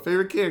said, that's my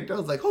favorite character. I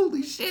was like,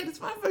 holy shit, it's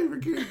my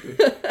favorite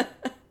character.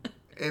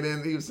 And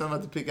then he was talking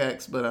about the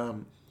pickaxe, but,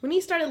 when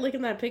he started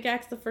licking that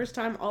pickaxe the first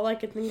time, all I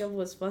could think of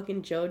was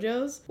fucking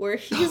JoJo's, where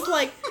he's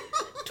like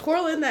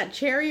twirling that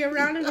cherry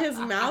around in his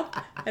mouth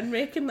and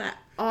making that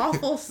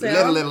awful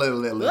sound.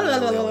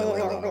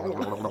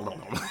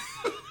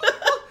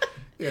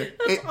 Yeah.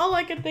 That's all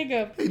I could think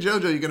of. Hey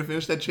JoJo, you gonna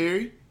finish that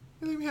cherry?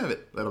 Let me have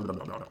it. For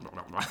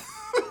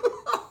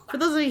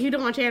those of you who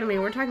don't watch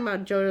anime, we're talking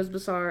about JoJo's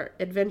Bizarre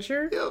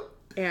Adventure. Yep.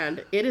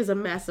 And it is a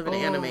mess of an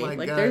anime.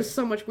 Like, there's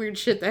so much weird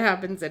shit that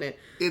happens in it.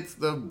 It's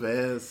the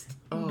best.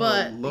 Oh,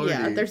 but, Lordy.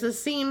 Yeah, there's a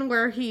scene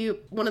where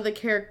one of the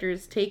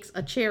characters takes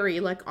a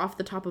cherry, like, off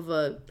the top of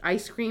a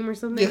ice cream or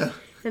something. Yeah.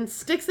 And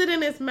sticks it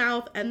in his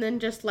mouth and then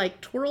just, like,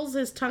 twirls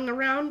his tongue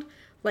around,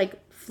 like,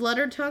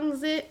 flutter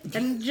tongues it,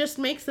 and just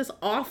makes this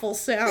awful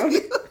sound.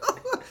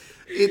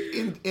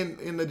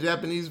 In the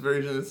Japanese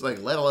version, it's like,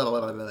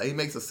 he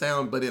makes a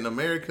sound, but in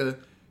America,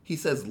 he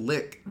says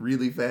lick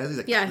really fast. He's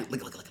like, yeah.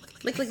 lick.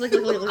 Lick.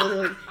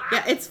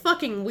 Yeah, it's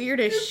fucking weird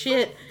as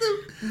shit.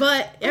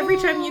 But every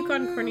time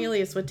Yukon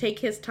Cornelius would take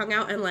his tongue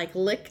out and, like,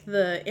 lick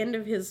the end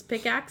of his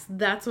pickaxe,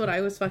 that's what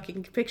I was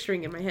fucking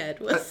picturing in my head.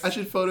 I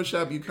should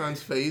Photoshop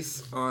Yukon's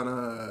face on,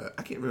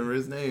 I can't remember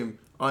his name,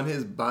 on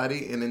his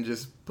body, and then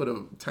just put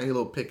a tiny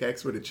little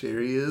pickaxe where the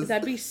cherry is.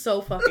 That'd be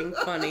so fucking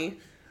funny.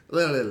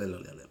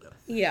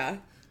 Yeah.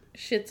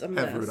 Shit's a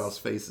mess. Have Rudolph's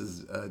face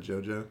as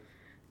JoJo.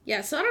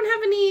 Yeah, so I don't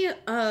have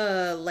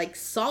any, like,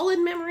 solid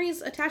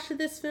memories attached to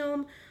this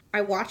film.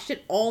 I watched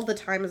it all the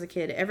time as a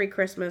kid. Every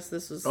Christmas,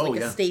 this was,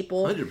 a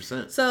staple.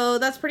 100%. So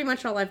that's pretty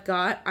much all I've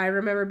got. I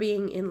remember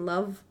being in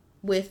love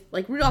with,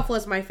 like, Rudolph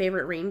was my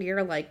favorite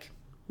reindeer, like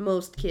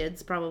most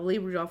kids probably.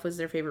 Rudolph was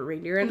their favorite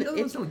reindeer. And the other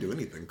ones don't do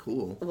anything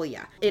cool. Well,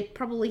 yeah. It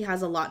probably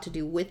has a lot to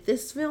do with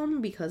this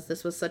film because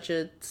this was such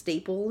a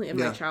staple in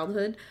my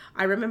childhood.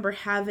 I remember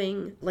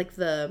having, like,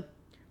 the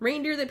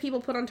reindeer that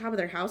people put on top of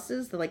their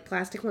houses, the, like,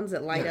 plastic ones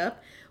that light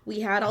up. We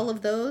had all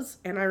of those,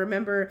 and I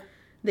remember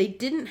they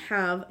didn't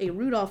have a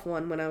Rudolph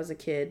one when I was a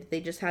kid.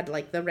 They just had,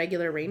 like, the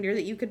regular reindeer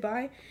that you could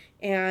buy,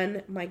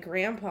 and my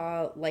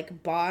grandpa,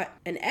 like, bought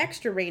an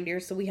extra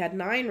reindeer, so we had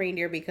 9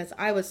 reindeer because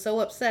I was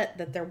so upset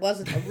that there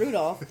wasn't a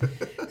Rudolph.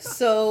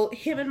 So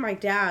him and my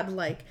dad,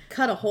 like,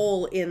 cut a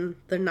hole in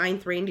the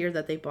 9th reindeer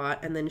that they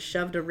bought and then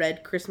shoved a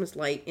red Christmas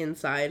light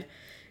inside.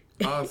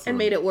 Awesome. And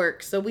made it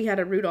work. So we had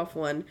a Rudolph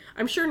one.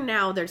 I'm sure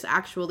now there's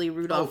actually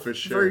Rudolph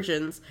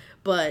versions,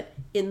 but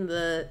in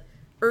the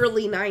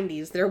early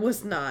 90s there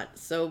was not.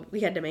 So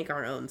we had to make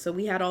our own. So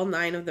we had all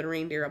 9 of the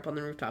reindeer up on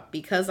the rooftop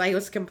because I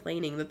was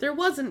complaining that there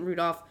wasn't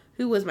Rudolph,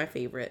 who was my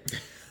favorite.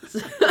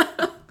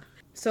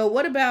 So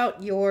what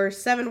about your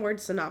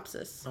 7-word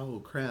synopsis? Oh,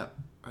 crap.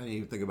 I didn't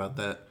even think about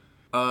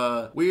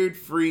that. Weird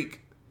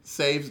freak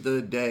saves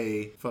the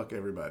day. Fuck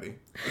everybody.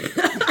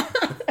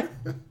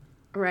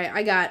 All right,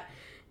 I got...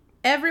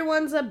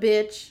 Everyone's a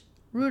bitch.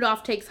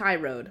 Rudolph takes high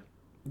road.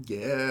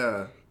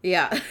 Yeah.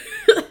 Yeah.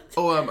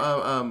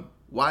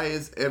 Why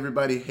is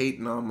everybody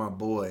hating on my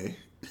boy?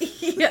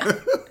 Yeah.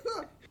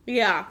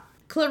 Yeah.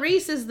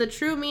 Clarice is the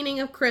true meaning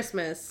of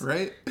Christmas.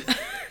 Right?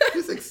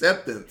 Just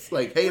acceptance.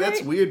 Like, hey, that's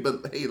Right. weird,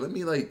 but hey, let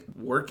me like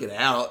work it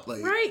out.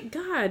 Like, Right,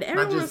 God, not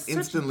everyone's just such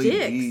instantly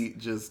dicks. be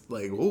just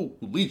like,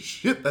 holy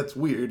shit, that's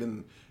weird,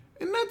 and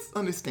that's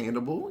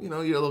understandable. You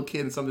know, you're a little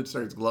kid and something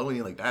starts glowing,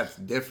 you're like, that's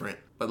different.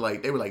 But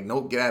like, they were like,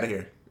 nope, get out of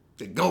here,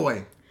 go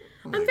away.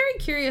 I'm very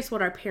curious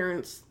what our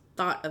parents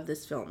thought of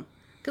this film.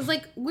 Because,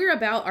 like, we're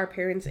about our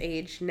parents'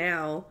 age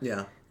now.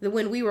 Yeah.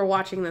 When we were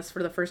watching this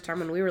for the first time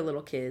when we were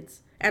little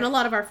kids. And a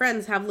lot of our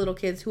friends have little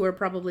kids who are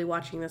probably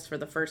watching this for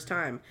the first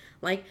time.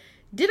 Like,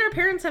 did our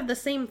parents have the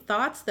same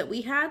thoughts that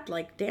we had?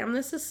 Like, damn,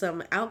 this is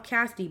some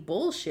outcasty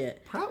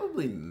bullshit.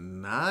 Probably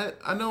not.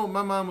 I know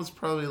my mom was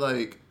probably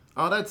like,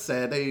 oh, that's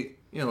sad. They,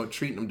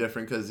 treating him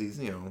different because he's,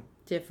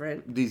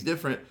 Different. he's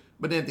different.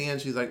 But then at the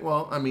end, she's like,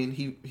 well, I mean,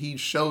 he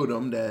showed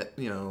him that,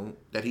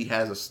 that he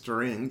has a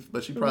strength.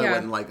 But she probably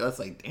wasn't like us,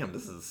 like, damn,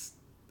 this is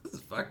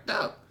fucked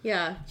up.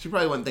 Yeah. She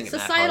probably wasn't thinking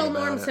Societal that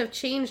hard norms about it. have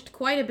changed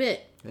quite a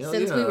bit Hell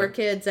since we yeah. were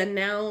kids. And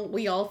now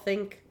we all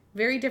think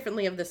very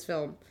differently of this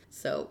film.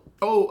 So,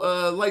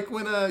 Like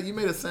when you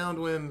made a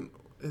sound when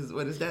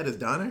his dad is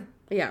Donner?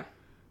 yeah.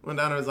 When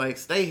Donner was like,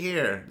 stay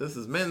here. This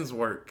is men's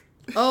work.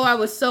 Oh, I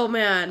was so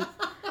mad.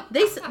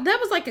 That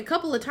was like a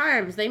couple of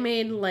times they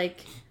made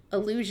like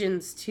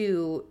allusions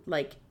to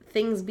like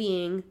things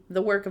being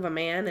the work of a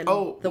man and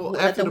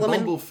After the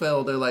bumble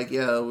fell, they're like,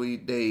 yeah,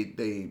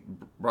 they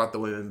brought the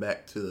women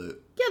back to the...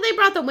 Yeah, they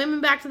brought the women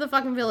back to the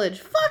fucking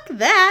village. Fuck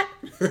that.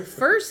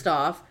 First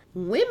off,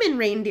 women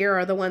reindeer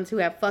are the ones who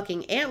have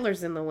fucking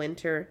antlers in the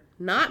winter,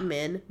 not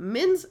men.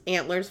 Men's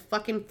antlers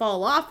fucking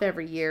fall off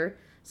every year.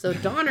 So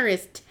Donner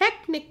is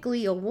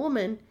technically a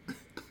woman,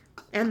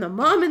 and the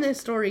mom in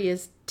this story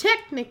is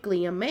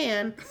technically a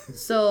man.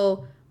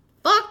 So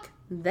fuck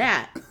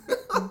that.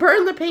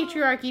 Burn the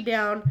patriarchy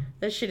down.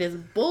 That shit is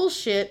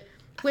bullshit.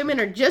 Women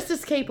are just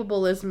as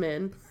capable as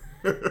men.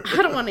 I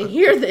don't want to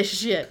hear this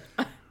shit.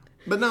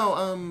 But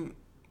no,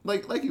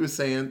 like you were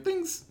saying,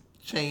 things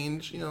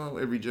change,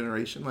 every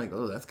generation. Like,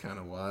 oh, that's kind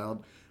of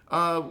wild.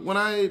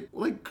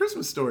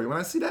 Christmas Story, when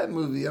I see that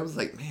movie, I was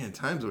like, man,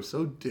 times were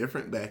so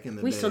different back in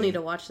the day. We still need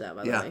to watch that,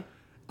 by the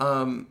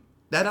way.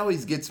 That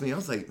always gets me. I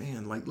was like,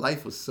 man, like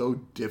life was so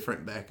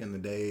different back in the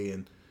day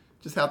and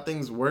just how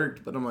things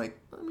worked. But I'm like,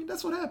 I mean,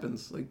 that's what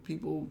happens. Like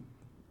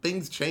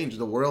things change.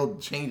 The world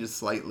changes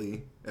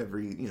slightly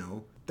every,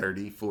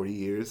 30, 40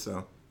 years.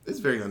 So it's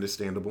very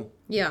understandable.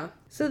 Yeah.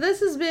 So this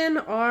has been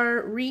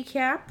our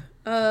recap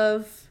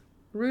of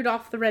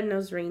Rudolph the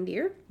Red-Nosed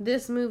Reindeer.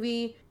 This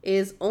movie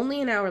is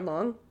only an hour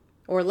long,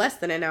 or less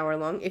than an hour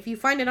long. If you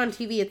find it on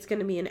TV, it's going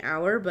to be an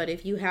hour, but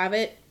if you have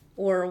it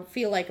or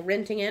feel like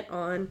renting it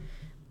on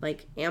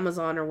like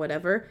Amazon or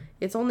whatever,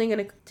 it's only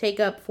going to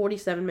take up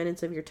 47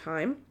 minutes of your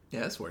time.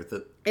 Yeah, it's worth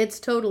it. It's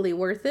totally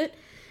worth it.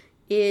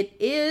 It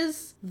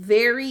is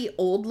very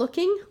old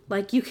looking.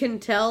 Like you can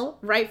tell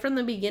right from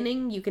the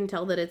beginning, you can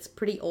tell that it's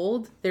pretty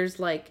old. There's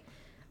like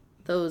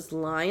those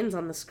lines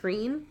on the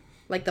screen,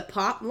 like the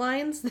pop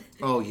lines.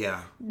 Oh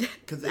yeah.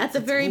 At the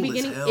very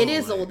beginning, it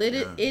is old.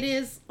 It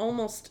is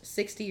almost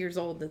 60 years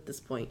old at this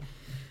point.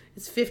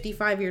 It's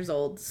 55 years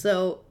old.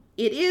 So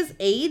it is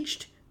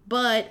aged,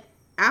 but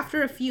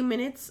after a few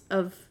minutes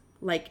of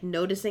like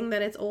noticing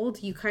that it's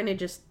old, you kind of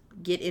just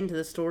get into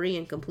the story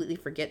and completely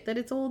forget that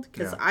it's old.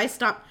 Because I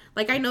stopped,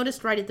 like I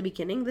noticed right at the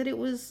beginning that it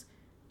was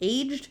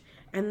aged.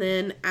 And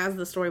then as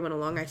the story went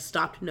along, I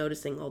stopped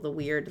noticing all the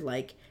weird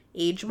like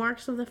age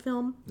marks of the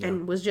film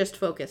and was just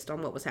focused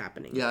on what was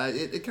happening. Yeah,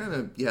 it kind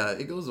of,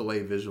 it goes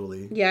away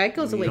visually. Yeah, it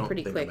goes away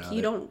pretty quick.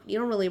 You don't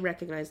really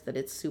recognize that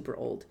it's super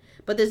old.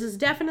 But this is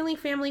definitely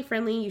family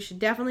friendly. You should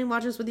definitely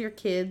watch this with your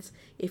kids.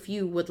 If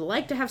you would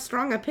like to have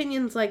strong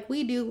opinions like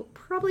we do,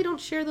 probably don't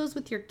share those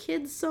with your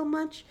kids so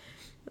much.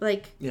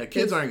 Like, yeah,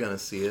 kids aren't gonna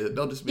see it.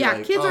 They'll just be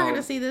like, kids aren't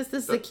gonna see this.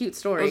 This is a cute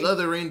story. Those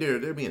other reindeer,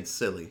 they're being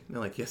silly. And they're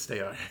like, yes,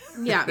 they are.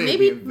 Yeah,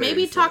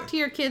 maybe talk to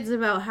your kids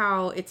about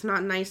how it's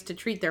not nice to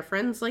treat their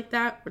friends like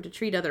that or to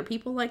treat other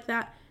people like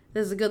that.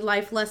 This is a good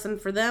life lesson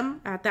for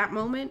them at that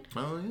moment.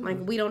 Oh, yeah.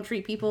 Like, we don't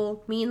treat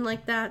people mean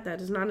like that.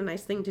 That is not a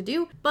nice thing to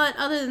do. But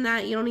other than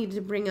that, you don't need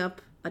to bring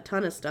up a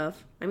ton of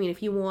stuff. I mean,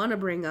 if you want to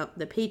bring up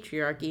the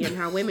patriarchy and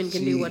how women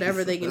can do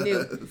whatever they can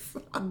do,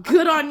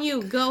 good on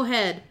you. Go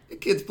ahead. The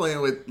kids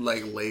playing with,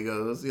 like,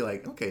 Legos. You're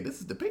like, okay, this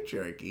is the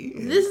patriarchy.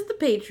 And this is the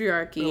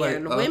patriarchy. like,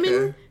 and okay.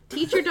 Women,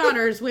 teach your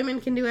daughters, women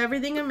can do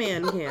everything a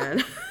man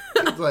can.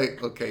 It's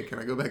like, okay, can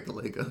I go back to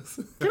Legos?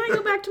 Can I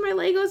go back to my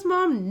Legos,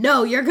 Mom?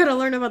 No, you're going to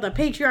learn about the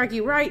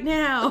patriarchy right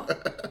now.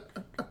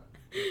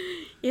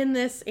 In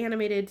this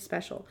animated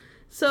special.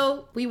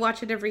 So, we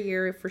watch it every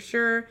year for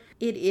sure.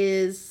 It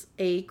is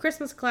a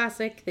Christmas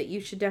classic that you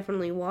should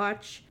definitely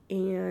watch.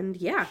 And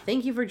yeah,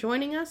 thank you for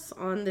joining us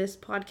on this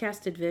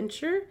podcast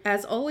adventure.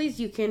 As always,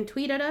 you can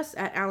tweet at us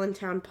at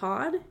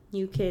AllentownPod.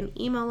 You can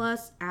email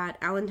us at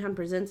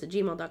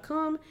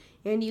allentownpresents@gmail.com.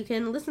 And you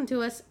can listen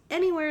to us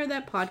anywhere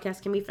that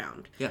podcast can be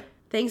found. Yeah.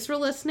 Thanks for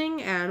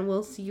listening, and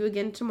we'll see you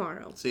again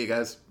tomorrow. See you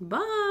guys.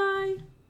 Bye!